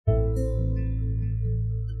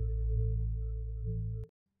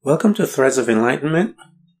Welcome to Threads of Enlightenment,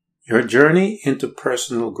 your journey into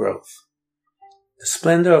personal growth. The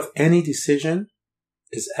splendor of any decision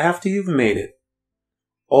is after you've made it.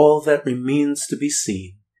 All that remains to be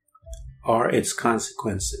seen are its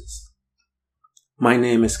consequences. My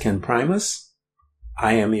name is Ken Primus.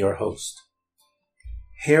 I am your host.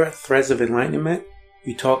 Here at Threads of Enlightenment,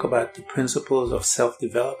 we talk about the principles of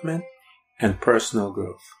self-development and personal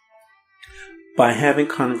growth. By having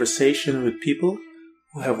conversation with people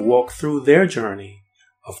who have walked through their journey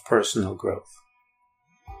of personal growth.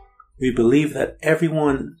 We believe that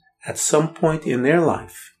everyone at some point in their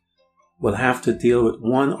life will have to deal with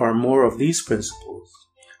one or more of these principles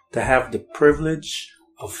to have the privilege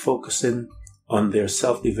of focusing on their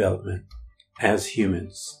self-development as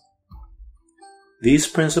humans. These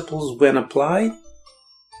principles, when applied,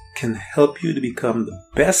 can help you to become the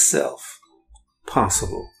best self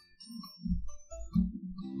possible.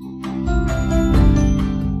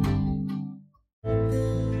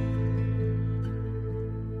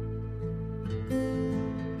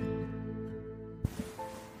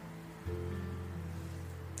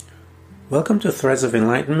 Welcome to Threads of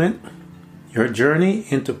Enlightenment, your journey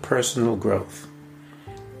into personal growth.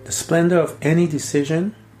 The splendor of any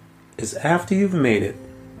decision is after you've made it.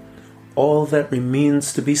 All that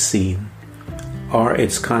remains to be seen are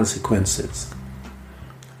its consequences.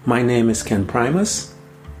 My name is Ken Primus.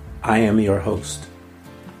 I am your host.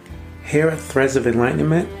 Here at Threads of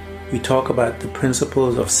Enlightenment, we talk about the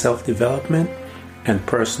principles of self-development and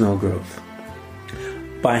personal growth.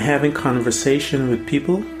 By having conversation with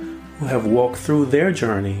people who have walked through their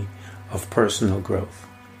journey of personal growth.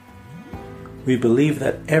 We believe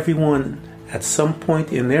that everyone at some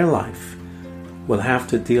point in their life will have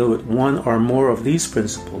to deal with one or more of these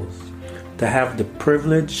principles to have the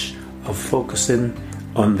privilege of focusing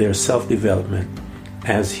on their self-development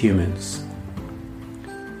as humans.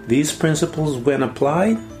 These principles, when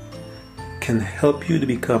applied, can help you to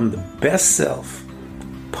become the best self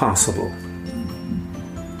possible.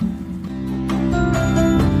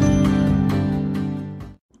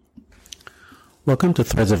 Welcome to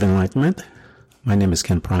Threads of Enlightenment. My name is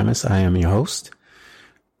Ken Primus. I am your host.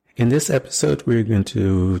 In this episode, we're going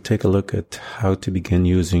to take a look at how to begin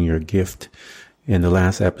using your gift. In the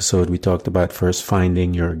last episode, we talked about first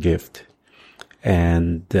finding your gift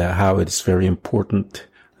and how it's very important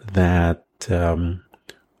that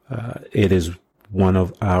it is one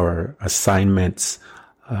of our assignments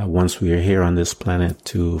once we are here on this planet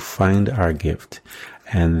to find our gift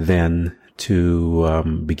and then to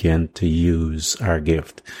begin to use our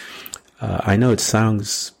gift. I know it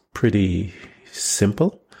sounds pretty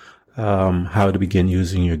simple, how to begin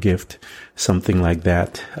using your gift, something like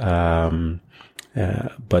that.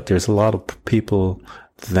 But there's a lot of people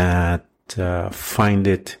that find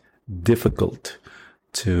it difficult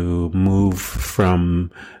to move from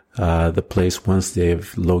the place once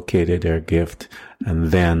they've located their gift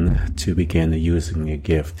and then to begin using a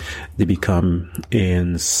gift. They become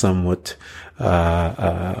in somewhat,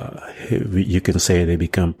 you can say they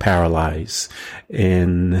become paralyzed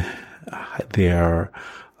in their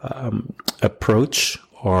approach,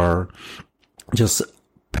 or just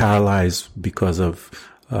paralyzed because of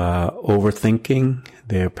overthinking.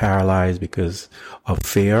 They're paralyzed because of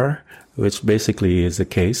fear, which basically is the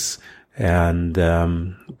case. And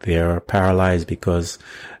they're paralyzed because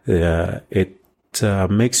it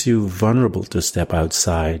makes you vulnerable to step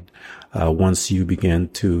outside once you begin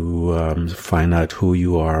to find out who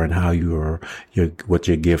you are and how what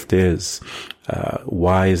your gift is.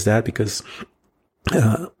 Why is that? Because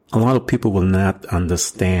a lot of people will not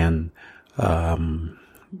understand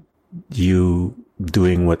you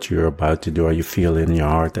doing what you're about to do, or you feel in your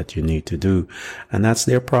heart that you need to do. And that's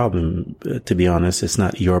their problem. To be honest, it's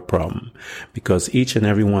not your problem, because each and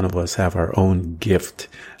every one of us have our own gift,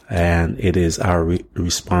 and it is our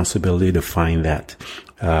responsibility to find that.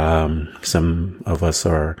 Some of us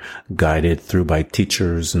are guided through by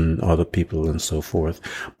teachers and other people and so forth.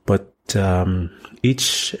 But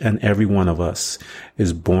each and every one of us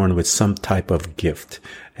is born with some type of gift,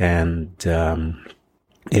 and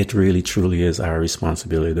it really truly is our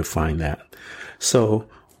responsibility to find that. So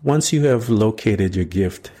once you have located your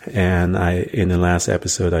gift, and in the last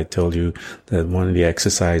episode, I told you that one of the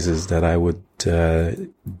exercises that I would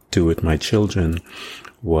do with my children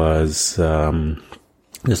was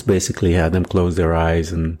just basically had them close their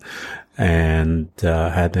eyes and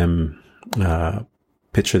had them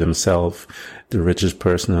picture themselves the richest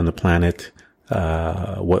person on the planet.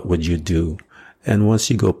 What would you do? And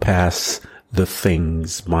once you go past the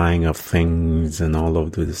things, buying of things and all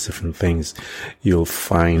of these different things, you'll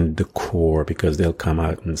find the core, because they'll come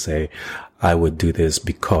out and say, I would do this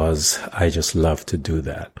because I just love to do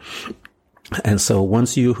that. And so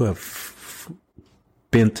once you have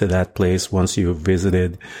been to that place, once you have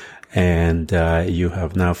visited and you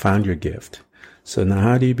have now found your gift, so now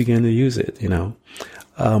how do you begin to use it?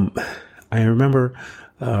 I remember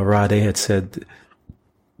Rade had said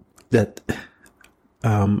that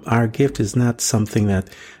our gift is not something that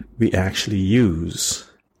we actually use,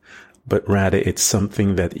 but rather it's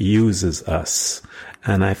something that uses us.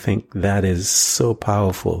 And I think that is so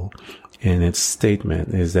powerful in its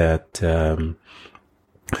statement, is that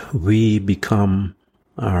we become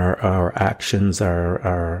our actions,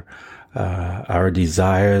 our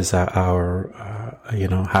desires,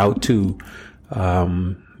 how to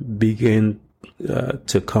begin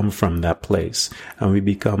to come from that place, and we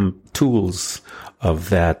become tools of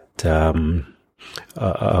that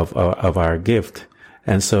of our gift.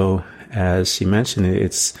 And so, as she mentioned,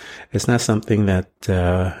 it's not something that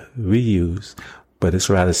we use, but it's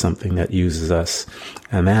rather something that uses us.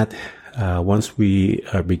 And that once we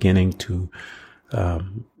are beginning to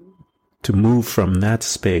move from that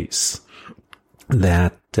space,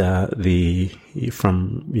 that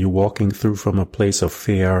from you walking through from a place of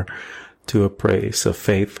fear to a place of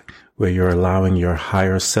faith, where you're allowing your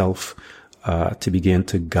higher self to begin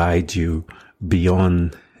to guide you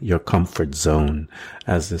beyond your comfort zone,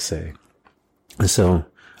 as they say. And so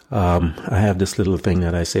I have this little thing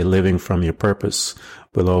that I say: living from your purpose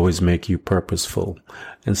will always make you purposeful.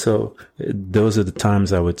 And so those are the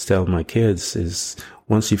times I would tell my kids is,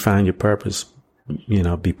 once you find your purpose,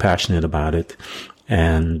 be passionate about it,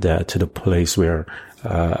 and to the place where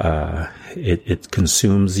it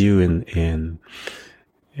consumes you in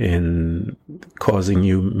causing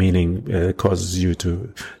you, meaning it causes you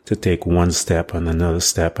to take one step and another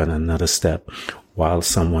step and another step, while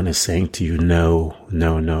someone is saying to you, no,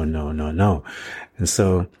 no, no, no, no, no. And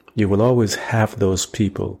so you will always have those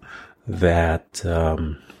people that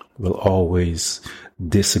will always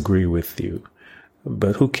disagree with you.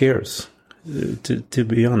 But who cares? To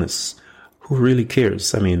be honest, who really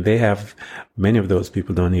cares? I mean, many of those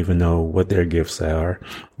people don't even know what their gifts are.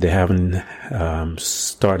 They haven't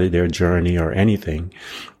started their journey or anything.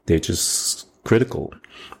 They're just critical.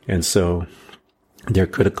 And so they're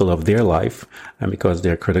critical of their life. And because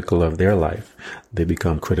they're critical of their life, they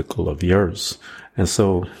become critical of yours. And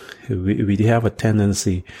so we have a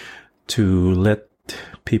tendency to let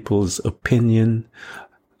people's opinion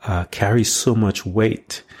carry so much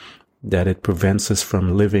weight that it prevents us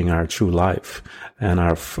from living our true life and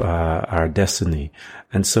our destiny.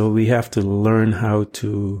 And so we have to learn how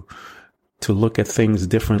to look at things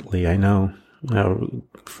differently. I know a good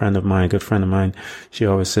friend of mine, she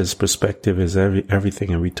always says perspective is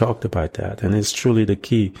everything. And we talked about that. And it's truly the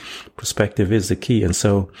key. Perspective is the key. And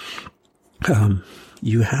so,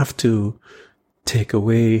 you have to take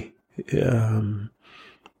away,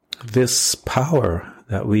 this power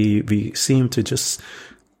that we seem to just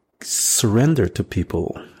surrender to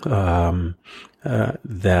people, that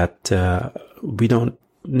we don't,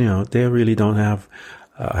 they really don't have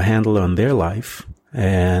a handle on their life,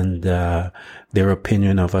 and their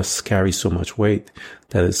opinion of us carries so much weight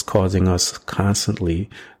that it's causing us constantly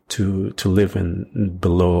to live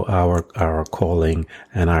below our calling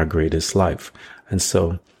and our greatest life. And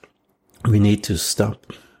so we need to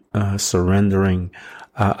stop surrendering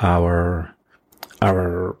our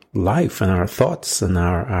life and our thoughts and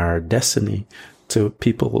our destiny to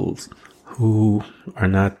people who are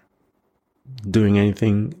not doing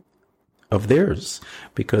anything of theirs.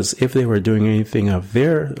 Because if they were doing anything of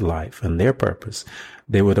their life and their purpose,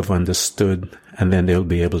 they would have understood, and then they'll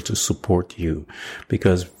be able to support you.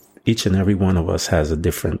 Because each and every one of us has a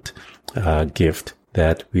different gift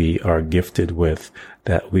that we are gifted with,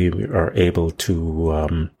 that we are able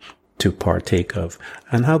to partake of.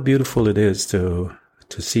 And how beautiful it is to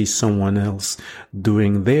see someone else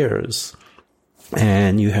doing theirs,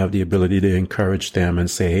 and you have the ability to encourage them and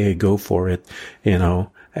say, hey, go for it, and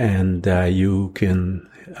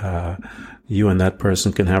you and that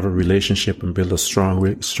person can have a relationship and build a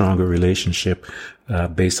stronger relationship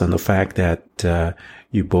based on the fact that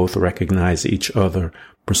you both recognize each other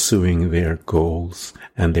pursuing their goals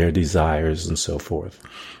and their desires and so forth.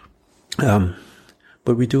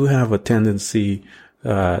 But we do have a tendency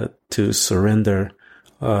to surrender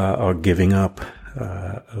or giving up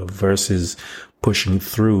versus pushing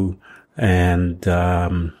through, and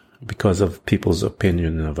because of people's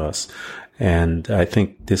opinion of us. And I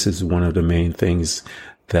think this is one of the main things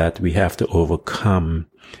that we have to overcome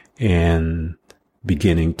in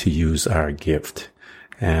beginning to use our gift.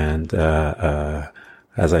 And,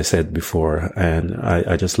 as I said before, and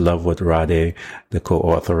I just love what Rade, the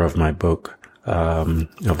co-author of my book,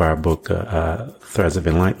 of our book, Threads of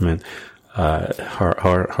Enlightenment,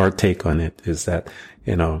 her take on it is that,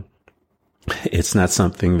 it's not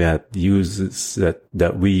something that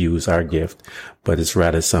we use our gift, but it's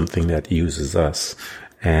rather something that uses us.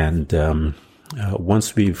 And,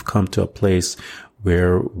 once we've come to a place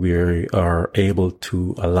where we are able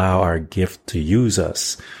to allow our gift to use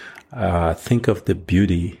us, think of the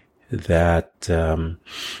beauty that,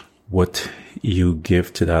 what you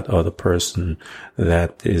give to that other person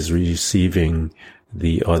that is receiving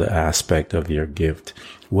the other aspect of your gift,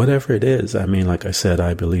 whatever it is. I mean, like I said,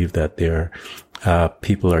 I believe that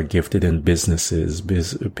people are gifted in businesses,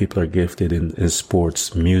 people are gifted in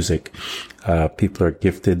sports, music, people are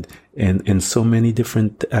gifted in so many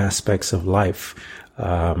different aspects of life.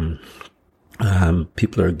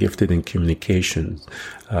 People are gifted in communications.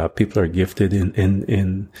 People are gifted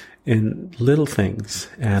in little things.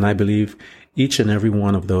 And I believe each and every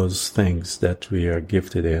one of those things that we are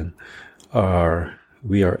gifted in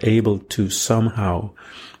we are able to somehow,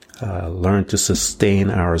 learn to sustain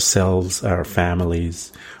ourselves, our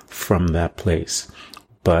families from that place.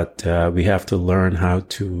 But, we have to learn how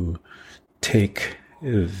to take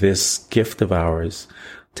this gift of ours,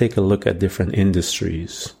 take a look at different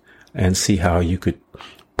industries, and see how you could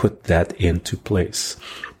put that into place.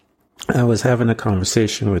 I was having a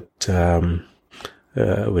conversation with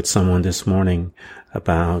someone this morning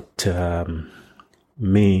about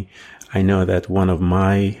me. I know that one of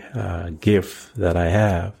my gifts that I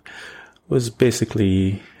have was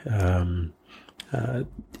basically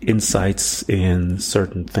insights in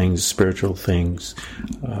certain things, spiritual things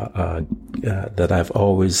that I've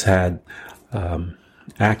always had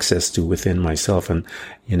access to within myself. And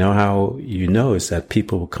how is that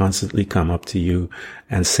people will constantly come up to you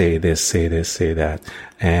and say this, say that,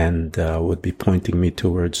 and would be pointing me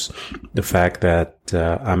towards the fact that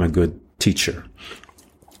I'm a good teacher.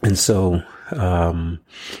 And so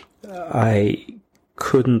I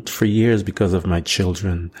couldn't for years, because of my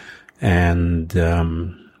children and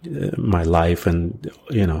my life, and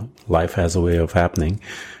life has a way of happening,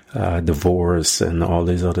 divorce and all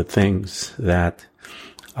these other things, that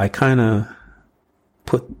I kind of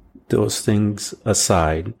put those things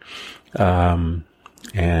aside, and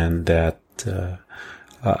that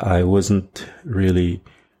I wasn't really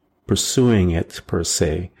pursuing it per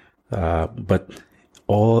se, but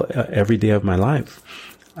every day of my life,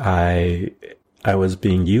 I was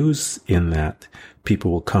being used in that.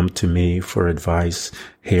 People will come to me for advice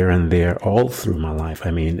here and there all through my life.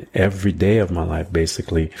 I mean, every day of my life,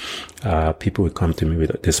 basically, people would come to me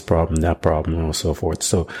with this problem, that problem, and so forth.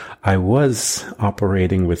 So I was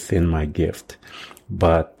operating within my gift,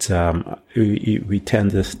 but we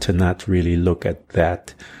tend to not really look at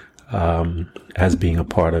that as being a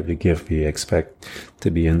part of the gift. We expect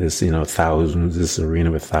to be in this, this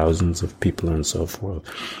arena with thousands of people and so forth.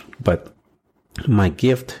 But my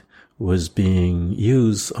gift was being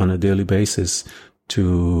used on a daily basis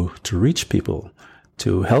to reach people,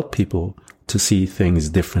 to help people to see things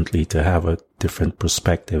differently, to have a different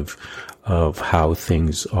perspective of how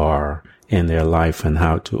things are in their life and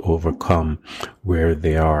how to overcome where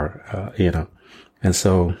they are, And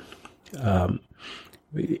so,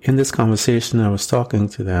 in this conversation, I was talking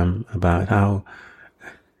to them about how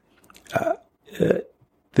the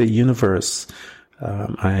universe,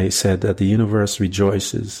 I said that the universe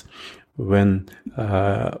rejoices when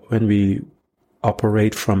we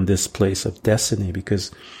operate from this place of destiny,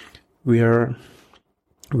 because we're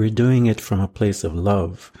doing it from a place of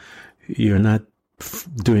love. You're not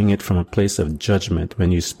doing it from a place of judgment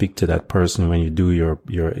when you speak to that person, when you do your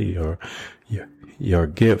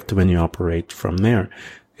gift, when you operate from there.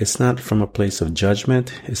 It's not from a place of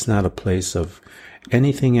judgment. It's not a place of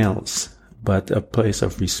anything else, but a place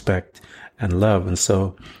of respect and love. And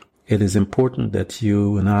so it is important that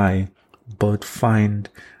you and I both find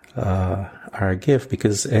our gift,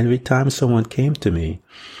 because every time someone came to me,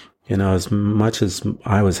 as much as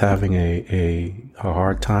I was having a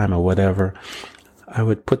hard time or whatever, I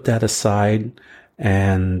would put that aside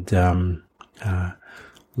and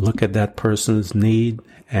look at that person's need,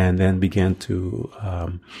 and then begin to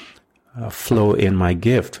flow in my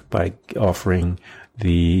gift by offering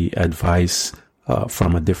the advice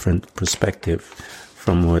from a different perspective,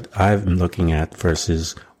 from what I'm looking at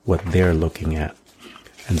versus what they're looking at.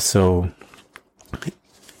 And so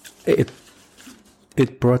it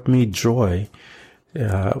brought me joy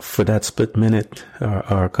for that split minute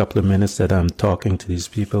or a couple of minutes that I'm talking to these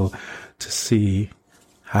people, to see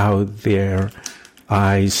how they're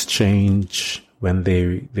eyes change when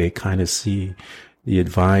they kind of see the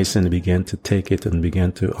advice and begin to take it and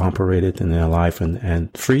begin to operate it in their life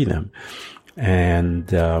and free them. And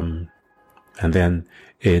then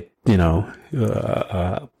it,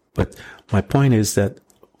 but my point is that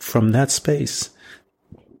from that space,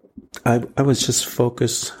 I was just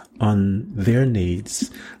focused on their needs.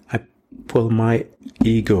 I pull my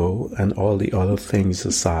ego and all the other things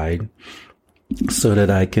aside so that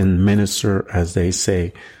I can minister, as they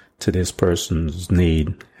say, to this person's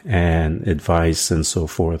need and advice and so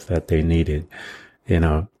forth that they needed.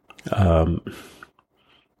 You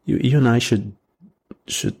and I should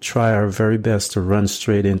try our very best to run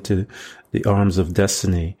straight into the arms of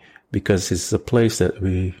destiny, because it's a place that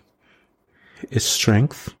it's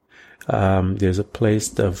strength. There's a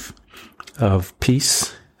place of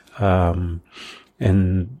peace. And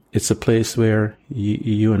it's a place where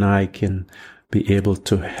you and I can be able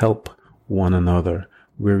to help one another,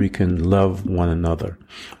 where we can love one another.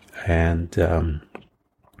 And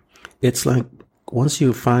it's like, once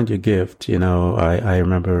you find your gift, I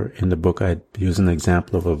remember in the book I use an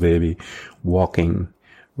example of a baby walking,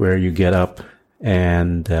 where you get up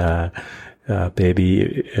and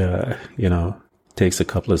baby takes a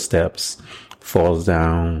couple of steps, falls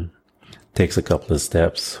down, takes a couple of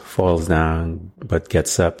steps, falls down, but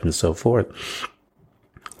gets up, and so forth.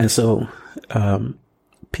 And so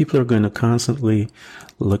people are going to constantly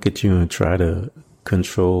look at you and try to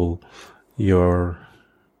control your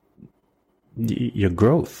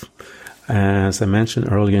growth. As I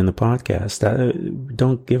mentioned earlier in the podcast,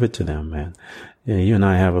 don't give it to them, man. You and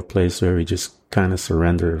I have a place where we just kind of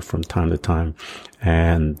surrender from time to time.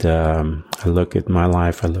 And I look at my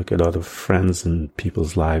life, I look at other friends and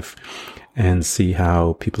people's life, and see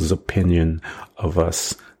how people's opinion of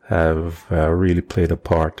us have really played a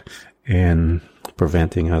part in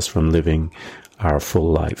preventing us from living our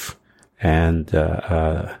full life. And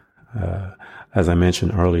as I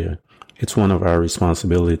mentioned earlier, it's one of our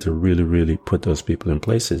responsibility to really, really put those people in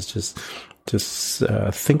places. Just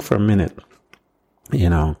think for a minute.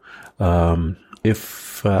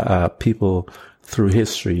 If people through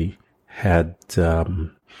history had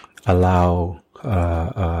allow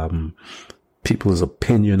people's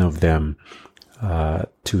opinion of them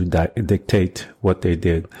to dictate what they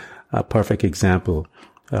did. A perfect example.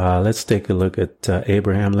 Let's take a look at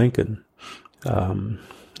Abraham Lincoln.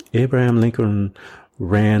 Abraham Lincoln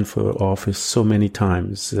ran for office so many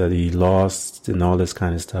times that he lost and all this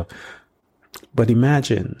kind of stuff. But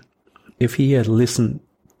imagine if he had listened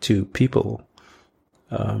to people,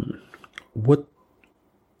 what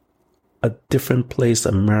a different place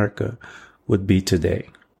America would be today.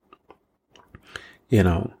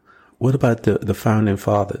 What about the founding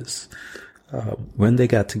fathers? When they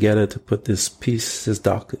got together to put this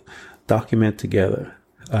document together,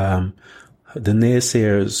 the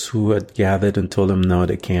naysayers who had gathered and told them, no,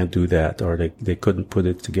 they can't do that, or they couldn't put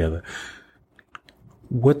it together.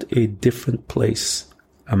 What a different place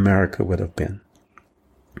America would have been.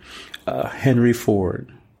 Henry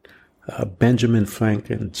Ford, Benjamin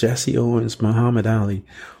Franklin, Jesse Owens, Muhammad Ali,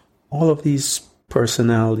 all of these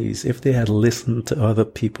personalities, if they had listened to other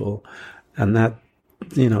people and not,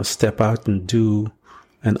 step out and do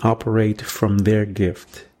and operate from their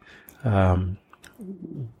gift,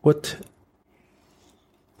 what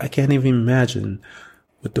I can't even imagine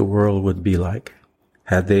what the world would be like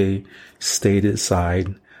had they stayed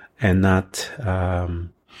aside and not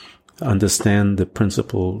understand the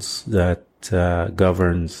principles that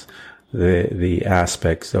governs the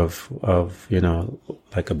aspects of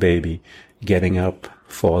like a baby getting up,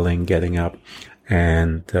 falling, getting up,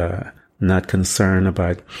 and not concerned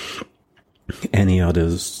about any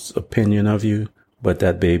other's opinion of you, but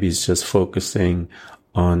that baby's just focusing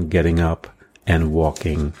on getting up and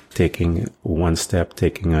walking, taking one step,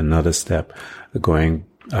 taking another step, going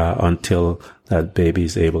until that baby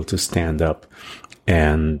is able to stand up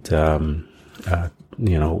and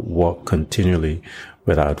walk continually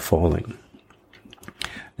without falling.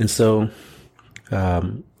 And so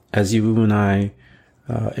as you and I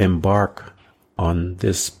embark on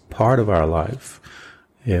this part of our life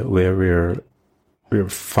where we're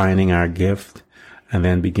finding our gift and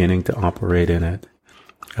then beginning to operate in it,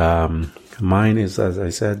 mine is, as I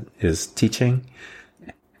said, is teaching,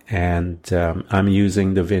 and I'm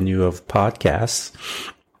using the venue of podcasts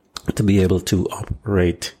to be able to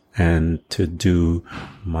operate and to do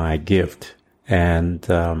my gift. And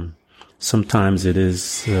sometimes it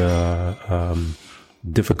is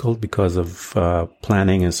difficult because of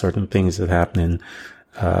planning and certain things that happen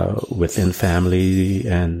within family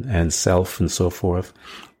and self and so forth.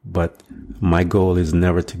 but my goal is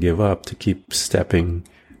never to give up, to keep stepping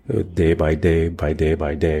day by day by day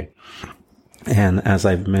by day. And as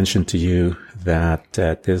I've mentioned to you that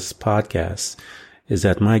at this podcast is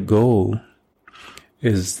that my goal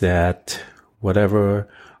is that whatever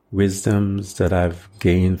wisdoms that I've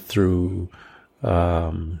gained through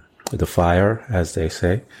the fire, as they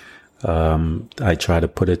say, I try to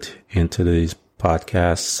put it into these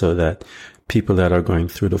podcasts so that people that are going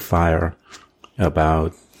through the fire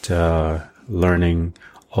about learning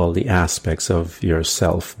all the aspects of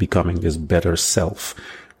yourself, becoming this better self,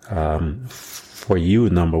 for you,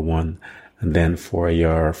 number one, and then for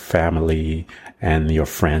your family and your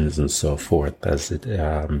friends and so forth as it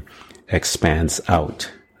expands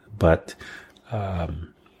out. But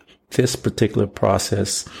this particular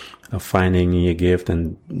process of finding your gift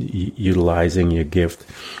and utilizing your gift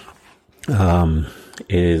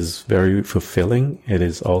is very fulfilling. It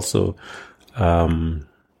is also,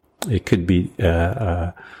 it could be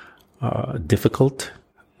difficult,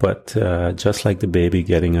 but just like the baby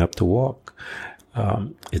getting up to walk,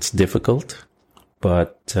 it's difficult,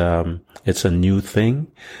 but it's a new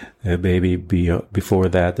thing. The baby, before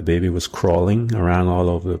that, the baby was crawling around all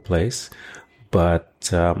over the place.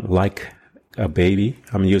 But like a baby,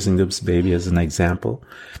 I'm using this baby as an example,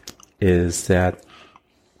 is that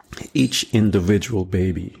each individual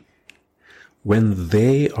baby, when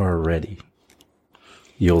they are ready,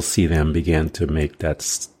 you'll see them begin to make that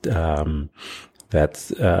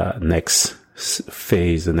next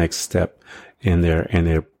phase, the next step in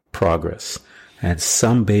their progress. And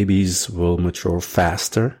some babies will mature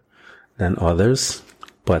faster than others,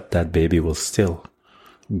 but that baby will still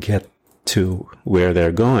get to where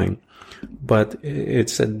they're going. But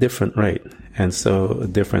it's a different rate, and so a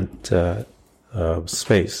different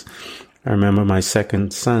space. I remember my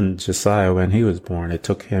second son, Josiah, when he was born,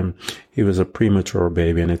 he was a premature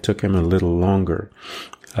baby, and it took him a little longer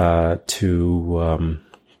to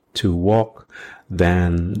walk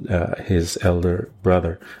than his elder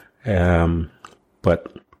brother.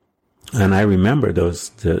 But I remember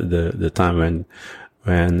the time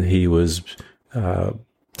when he was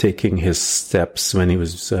taking his steps, when he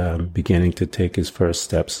was beginning to take his first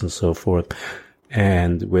steps and so forth.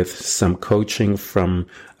 And with some coaching from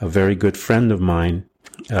a very good friend of mine,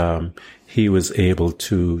 he was able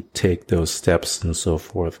to take those steps and so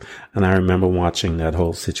forth. And I remember watching that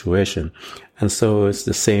whole situation. And so it's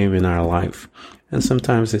the same in our life. And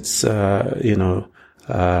sometimes it's, you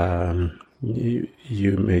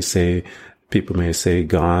may say, people may say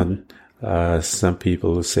God, some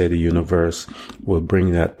people say the universe will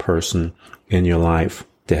bring that person in your life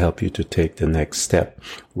to help you to take the next step,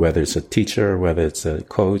 whether it's a teacher, whether it's a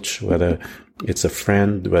coach, whether it's a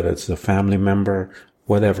friend, whether it's a family member,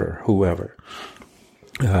 whatever, whoever.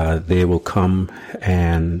 They will come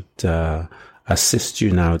and assist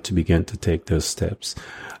you now to begin to take those steps.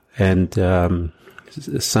 And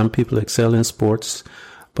some people excel in sports,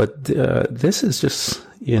 but this is just,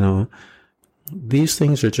 these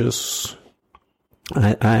things are just,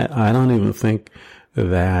 I don't even think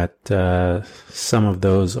that some of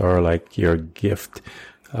those are like your gift.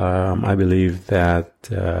 I believe that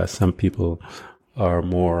some people are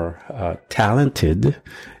more talented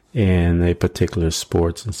in a particular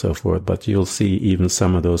sports and so forth, but you'll see even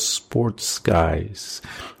some of those sports guys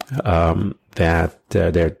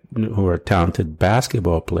that who are talented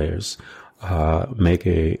basketball players make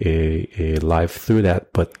a life through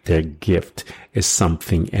that, but their gift is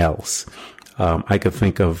something else. I could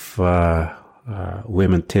think of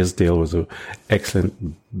Wayman Tisdale was an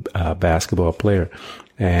excellent basketball player,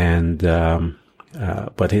 and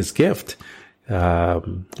but his gift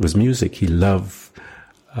was music. He loved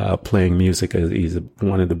playing music. He's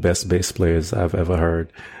one of the best bass players I've ever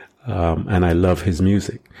heard, and I love his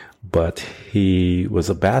music. But he was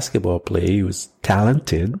a basketball player. He was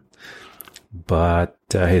talented, but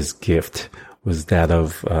his gift was that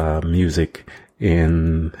of music.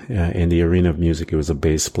 In the arena of music, he was a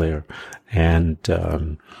bass player. And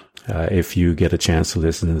if you get a chance to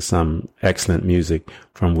listen to some excellent music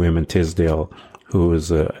from Wayman Tisdale, who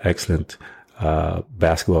is an excellent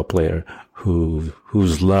basketball player,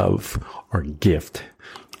 whose love or gift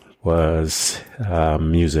was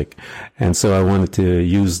music. And so I wanted to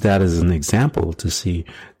use that as an example to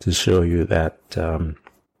show you that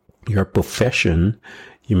your profession,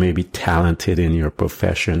 you may be talented in your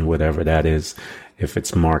profession, whatever that is. If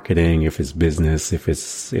it's marketing, if it's business, if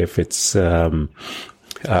it's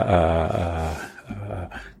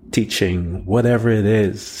teaching, whatever it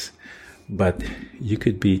is. But you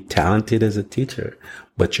could be talented as a teacher,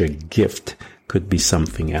 but your gift could be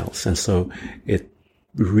something else. And so it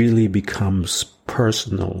really becomes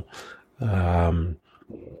personal,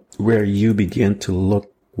 where you begin to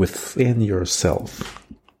look within yourself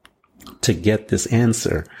to get this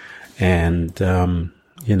answer. And,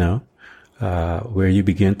 where you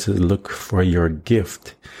begin to look for your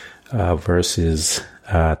gift, versus,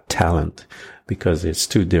 talent, because it's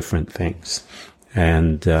two different things.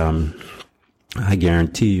 And, I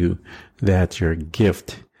guarantee you that your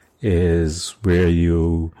gift is where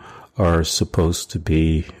you are supposed to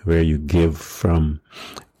be, where you give from,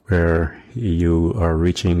 where you are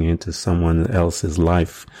reaching into someone else's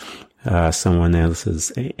life, someone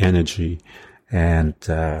else's energy, and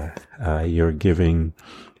you're giving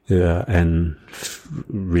and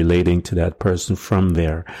relating to that person from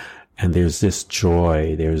there. And there's this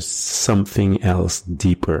joy, there's something else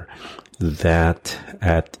deeper that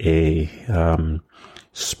at a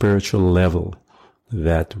spiritual level,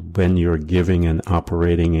 that when you're giving and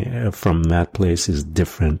operating from that place is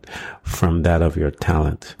different from that of your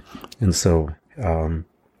talent. And so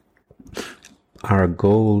our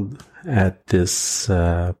goal at this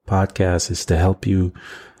podcast is to help you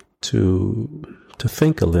to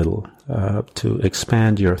think a little, to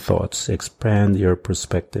expand your thoughts, expand your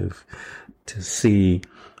perspective, to see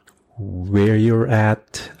where you're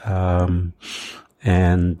at,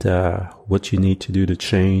 and what you need to do to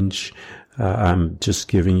change. I'm just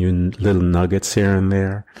giving you little nuggets here and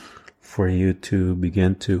there for you to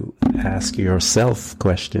begin to ask yourself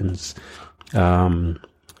questions.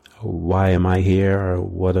 Why am I here? Or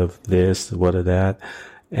what of this? What of that?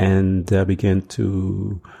 And begin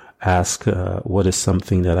to ask, what is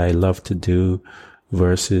something that I love to do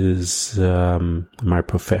versus my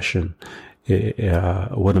profession?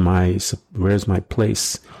 Where's my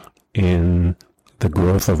place in the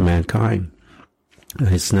growth of mankind?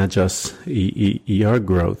 It's not just your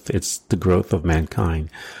growth, it's the growth of mankind.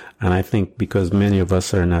 And I think because many of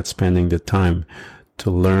us are not spending the time to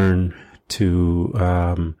learn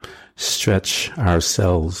to stretch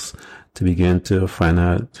ourselves, to begin to find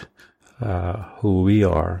out who we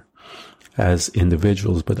are as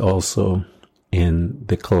individuals, but also in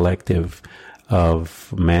the collective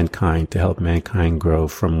of mankind, to help mankind grow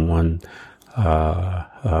from one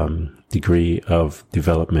degree of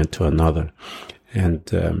development to another.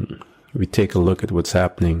 And we take a look at what's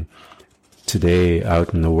happening today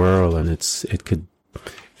out in the world, and it could,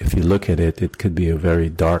 if you look at it, it could be a very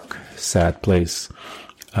dark, sad place.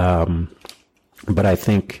 But I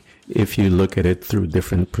think if you look at it through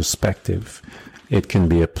different perspective, it can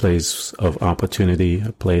be a place of opportunity,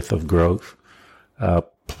 a place of growth, a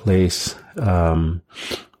place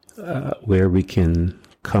where we can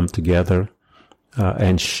come together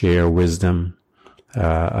and share wisdom,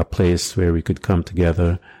 a place where we could come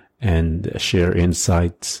together and share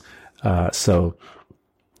insights. So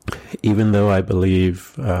even though I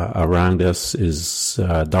believe around us is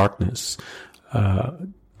darkness,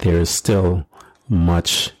 there is still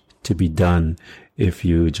much to be done if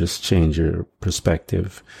you just change your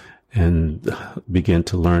perspective and begin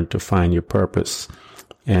to learn to find your purpose,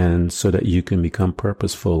 and so that you can become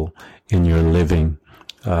purposeful in your living,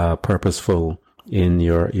 purposeful in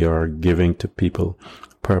your giving to people,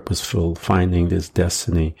 purposeful finding this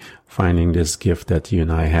destiny, finding this gift that you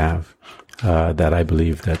and I have, that I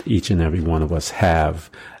believe that each and every one of us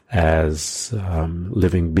have as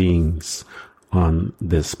living beings on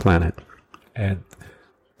this planet. And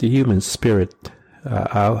the human spirit,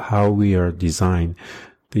 how we are designed,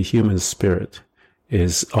 the human spirit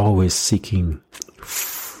is always seeking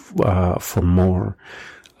for more.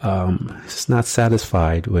 It's not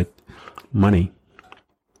satisfied with money,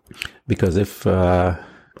 because if the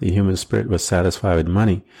human spirit was satisfied with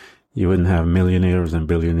money, you wouldn't have millionaires and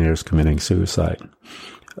billionaires committing suicide.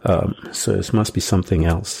 So it must be something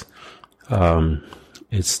else.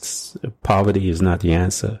 Poverty is not the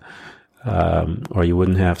answer, or you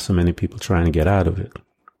wouldn't have so many people trying to get out of it.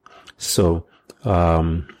 So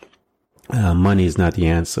money is not the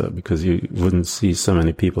answer, because you wouldn't see so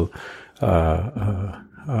many people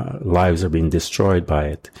lives are being destroyed by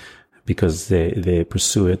it, because they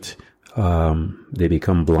pursue it. They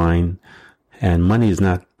become blind, and money is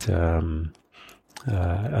not,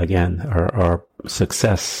 again, our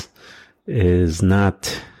success is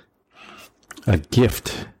not a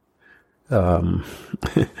gift.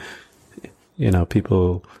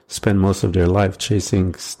 People spend most of their life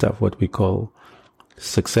chasing stuff, what we call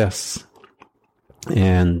success,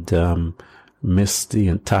 and miss the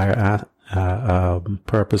entire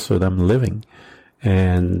purpose for them living.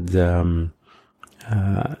 And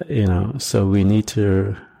so we need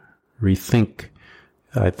to rethink.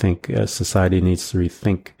 I think society needs to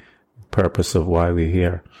rethink the purpose of why we're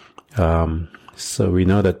here. So we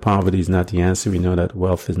know that poverty is not the answer. We know that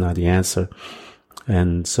wealth is not the answer.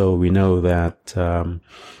 And so we know that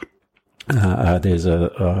there's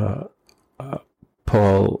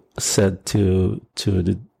Paul said to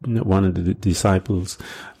one of the disciples,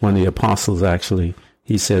 one of the apostles actually,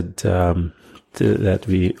 he said that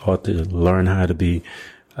we ought to learn how to be,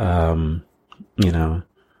 to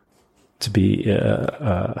be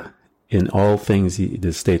in all things.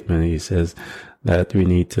 The statement, he says that we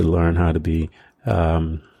need to learn how to be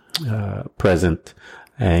present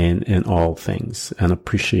in all things and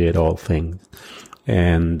appreciate all things.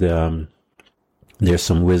 And there's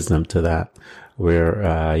some wisdom to that,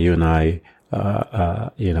 where you and I,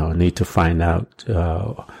 need to find out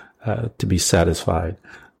to be satisfied,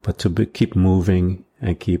 but to keep moving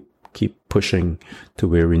and keep pushing to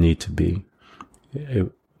where we need to be.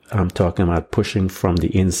 I'm talking about pushing from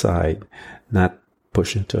the inside, not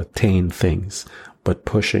pushing to attain things, but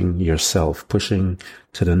pushing yourself, pushing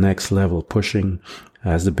to the next level, pushing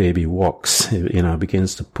as the baby walks,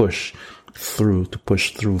 begins to push through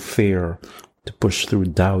fear, to push through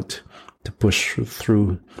doubt, to push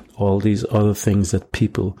through all these other things that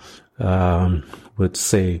people would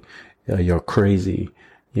say, you're crazy.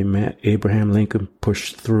 Abraham Lincoln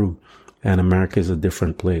pushed through, and America is a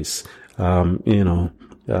different place. You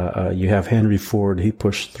have Henry Ford, he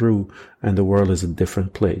pushed through, and the world is a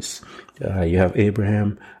different place. You have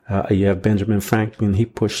you have Benjamin Franklin, he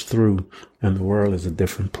pushed through, and the world is a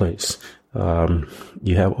different place.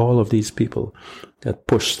 You have all of these people that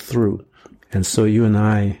pushed through. And so you and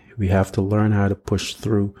I, we have to learn how to push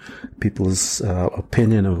through people's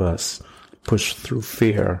opinion of us, push through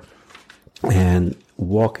fear, and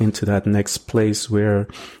walk into that next place where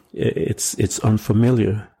it's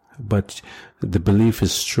unfamiliar, but the belief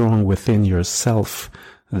is strong within yourself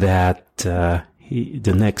that the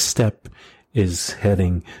next step is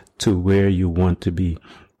heading to where you want to be.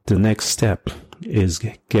 The next step is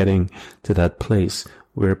getting to that place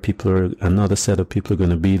where another set of people are going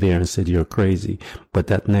to be there and say you're crazy. But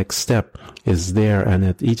that next step is there, and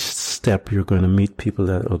at each step you're going to meet people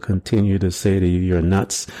that will continue to say to you, you're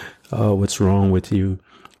nuts, what's wrong with you?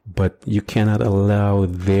 But you cannot allow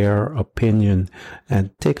their opinion,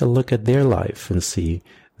 and take a look at their life and see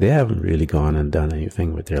they haven't really gone and done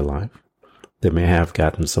anything with their life. They may have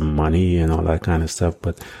gotten some money and all that kind of stuff,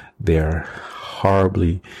 but they're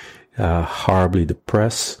horribly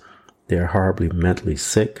depressed. They're horribly mentally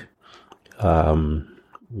sick. You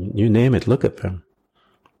name it, look at them.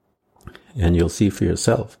 And you'll see for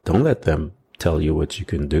yourself. Don't let them tell you what you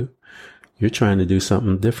can do. You're trying to do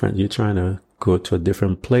something different. You're trying to go to a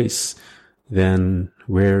different place than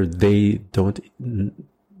where they don't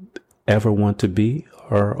ever want to be,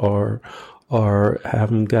 or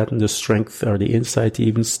haven't gotten the strength or the insight to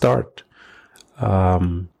even start.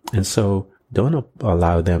 And so don't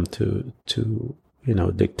allow them to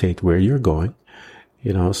dictate where you're going,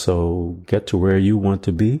 so get to where you want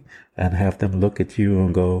to be and have them look at you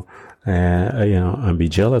and go, and be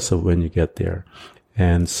jealous of when you get there.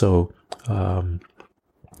 And so,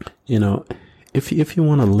 if you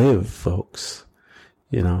want to live, folks,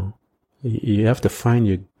 you have to find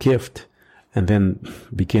your gift and then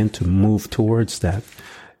begin to move towards that,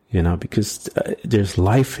 because there's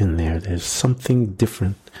life in there. There's something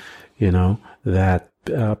different, that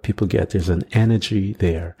people get. There's an energy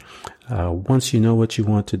there. Once you know what you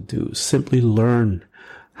want to do, simply learn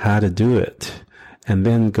how to do it and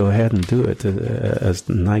then go ahead and do it. As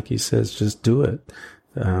Nike says, just do it.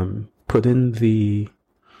 Put in the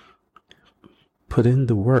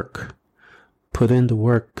work. When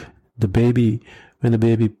the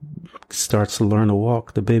baby starts to learn to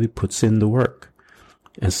walk, the baby puts in the work.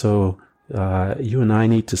 And so, you and I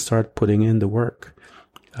need to start putting in the work.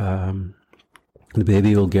 The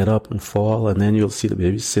baby will get up and fall, and then you'll see the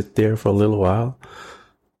baby sit there for a little while.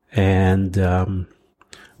 And,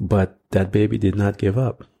 but that baby did not give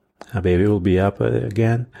up. A baby will be up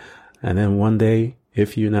again. And then one day,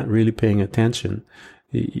 if you're not really paying attention,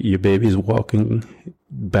 your baby's walking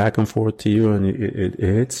back and forth to you, and it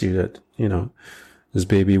hits you that, this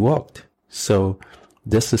baby walked. So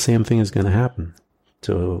that's the same thing is going to happen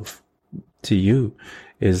to you,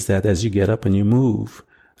 is that as you get up and you move,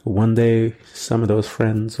 one day some of those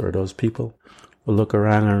friends or those people will look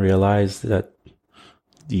around and realize that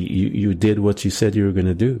you did what you said you were going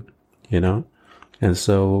to do, And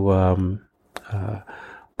so,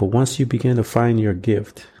 but once you begin to find your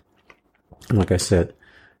gift, like I said,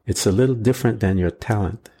 it's a little different than your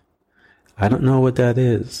talent. I don't know what that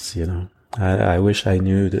is, I wish I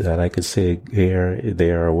knew that I could say here,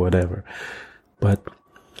 there, or whatever. But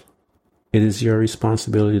it is your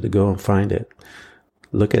responsibility to go and find it.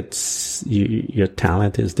 look at your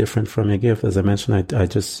talent is different from your gift. As I mentioned, I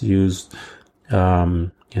just used,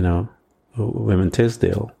 Wayman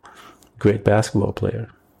Tisdale, great basketball player.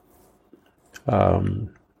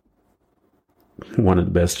 One of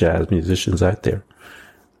the best jazz musicians out there.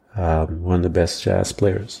 One of the best jazz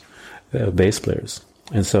players, bass players.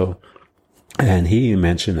 And he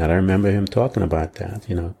mentioned that. I remember him talking about that.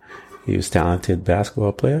 He was a talented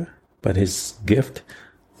basketball player, but his gift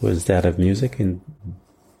was that of music and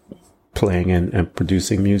playing and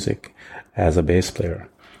producing music as a bass player.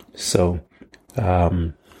 So,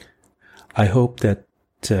 I hope that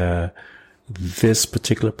this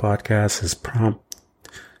particular podcast has prompted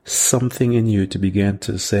something in you to begin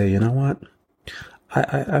to say, you know what?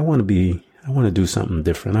 I want to do something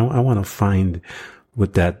different. I want to find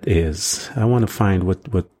what that is. I want to find what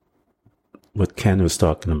Ken was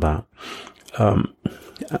talking about.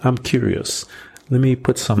 I'm curious. Let me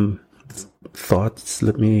put some thoughts.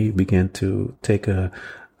 Let me begin to take a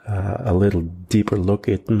little deeper look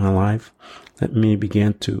at my life. Let me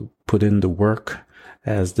begin to put in the work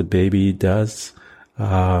as the baby does.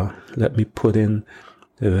 Let me put in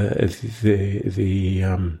the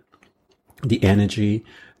energy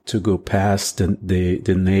to go past the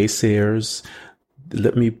naysayers.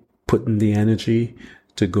 Let me put in the energy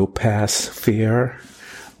to go past fear.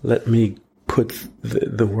 Let me put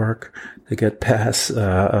the work to get past,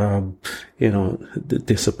 the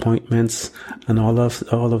disappointments and all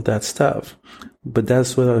of that stuff. But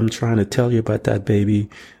that's what I'm trying to tell you about that baby.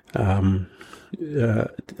 I'm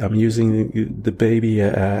using the baby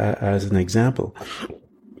as an example.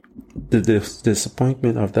 The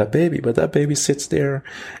disappointment of that baby, but that baby sits there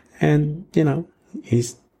and,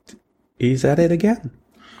 he's at it again.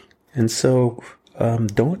 And so,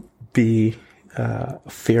 don't be,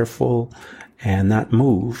 fearful and not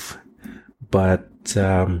move, but,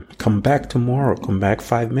 come back tomorrow, come back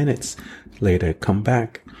 5 minutes later, come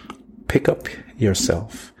back, pick up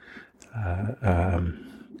yourself.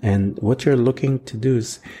 And what you're looking to do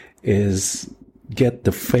is get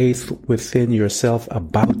the faith within yourself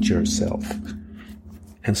about yourself.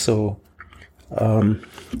 And so,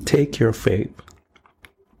 take your faith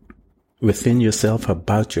within yourself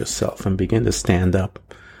about yourself and begin to stand up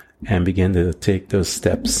and begin to take those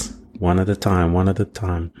steps one at a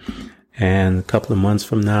time. And a couple of months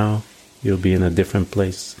from now, you'll be in a different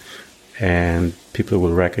place and people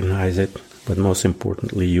will recognize it. But most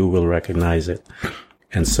importantly, you will recognize it.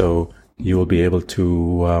 And so you will be able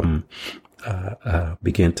to,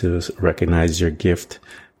 begin to recognize your gift,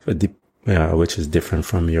 which is different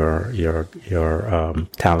from your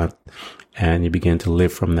talent, and you begin to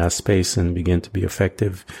live from that space and begin to be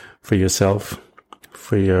effective for yourself,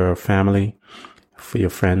 for your family, for your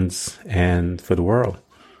friends, and for the world.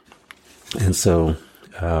 And so,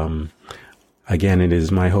 again, it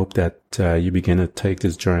is my hope that you begin to take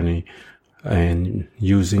this journey and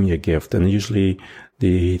using your gift. And usually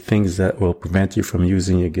the things that will prevent you from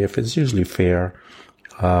using your gift is usually fear,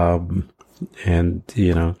 and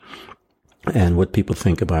what people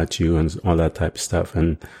think about you and all that type of stuff.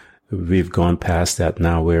 And we've gone past that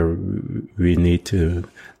now, where we need to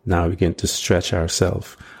now begin to stretch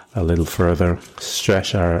ourselves a little further,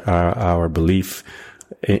 stretch our belief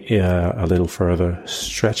a little further,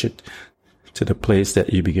 stretch it to the place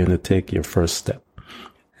that you begin to take your first step.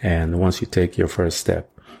 And once you take your first step,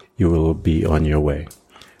 you will be on your way.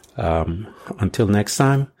 Until next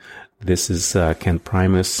time, this is Ken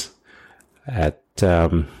Primus at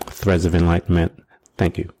Threads of Enlightenment.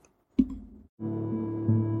 Thank you.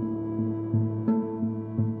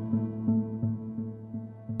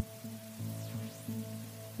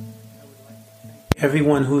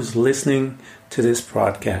 Everyone who's listening to this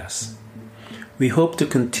broadcast. We hope to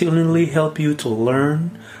continually help you to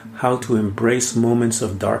learn how to embrace moments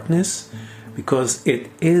of darkness, because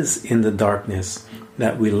it is in the darkness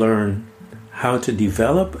that we learn how to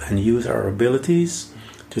develop and use our abilities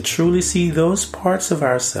to truly see those parts of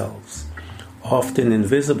ourselves, often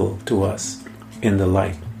invisible to us, in the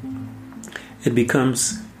light. It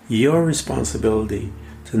becomes your responsibility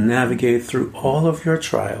to navigate through all of your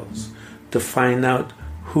trials, to find out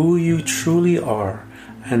who you truly are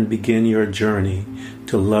and begin your journey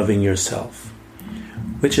to loving yourself,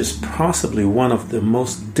 which is possibly one of the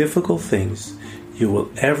most difficult things you will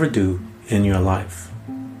ever do in your life.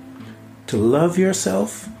 To love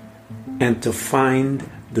yourself and to find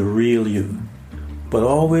the real you. But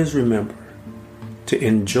always remember to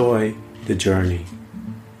enjoy the journey.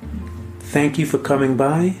 Thank you for coming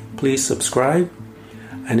by. Please subscribe.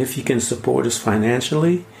 And if you can support us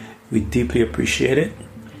financially, we deeply appreciate it.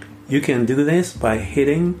 You can do this by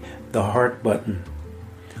hitting the heart button.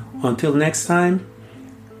 Until next time,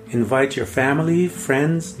 Invite your family,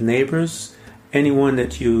 friends, neighbors, anyone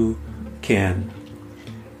that you can.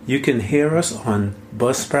 You can hear us on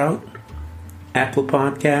Buzzsprout, Apple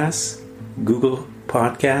Podcasts, Google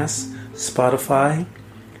Podcasts, Spotify,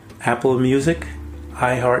 Apple Music,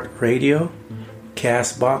 iHeartRadio,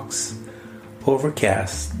 Castbox,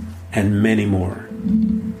 Overcast, and many more.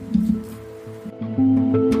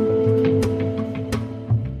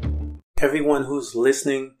 Everyone who's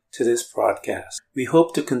listening to this broadcast, we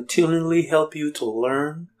hope to continually help you to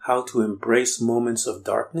learn how to embrace moments of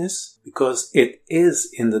darkness, because it is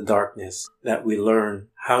in the darkness that we learn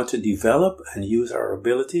how to develop and use our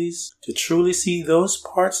abilities to truly see those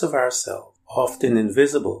parts of ourselves often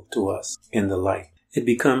invisible to us in the light. It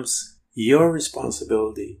becomes your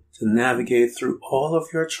responsibility to navigate through all of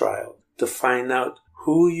your trials, to find out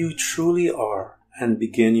who you truly are and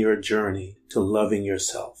begin your journey to loving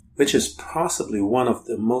yourself, which is possibly one of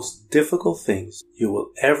the most difficult things you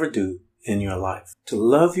will ever do in your life. To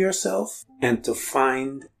love yourself and to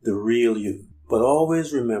find the real you. But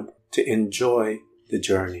always remember to enjoy the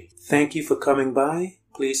journey. Thank you for coming by.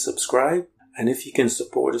 Please subscribe. And if you can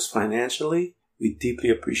support us financially, we deeply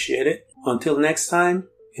appreciate it. Until next time,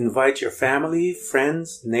 invite your family,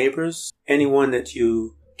 friends, neighbors, anyone that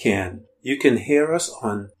you can. You can hear us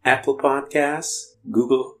on Apple Podcasts,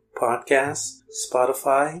 Google Podcasts,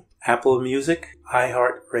 Spotify, Apple Music,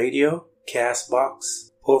 iHeartRadio,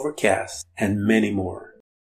 Castbox, Overcast, and many more.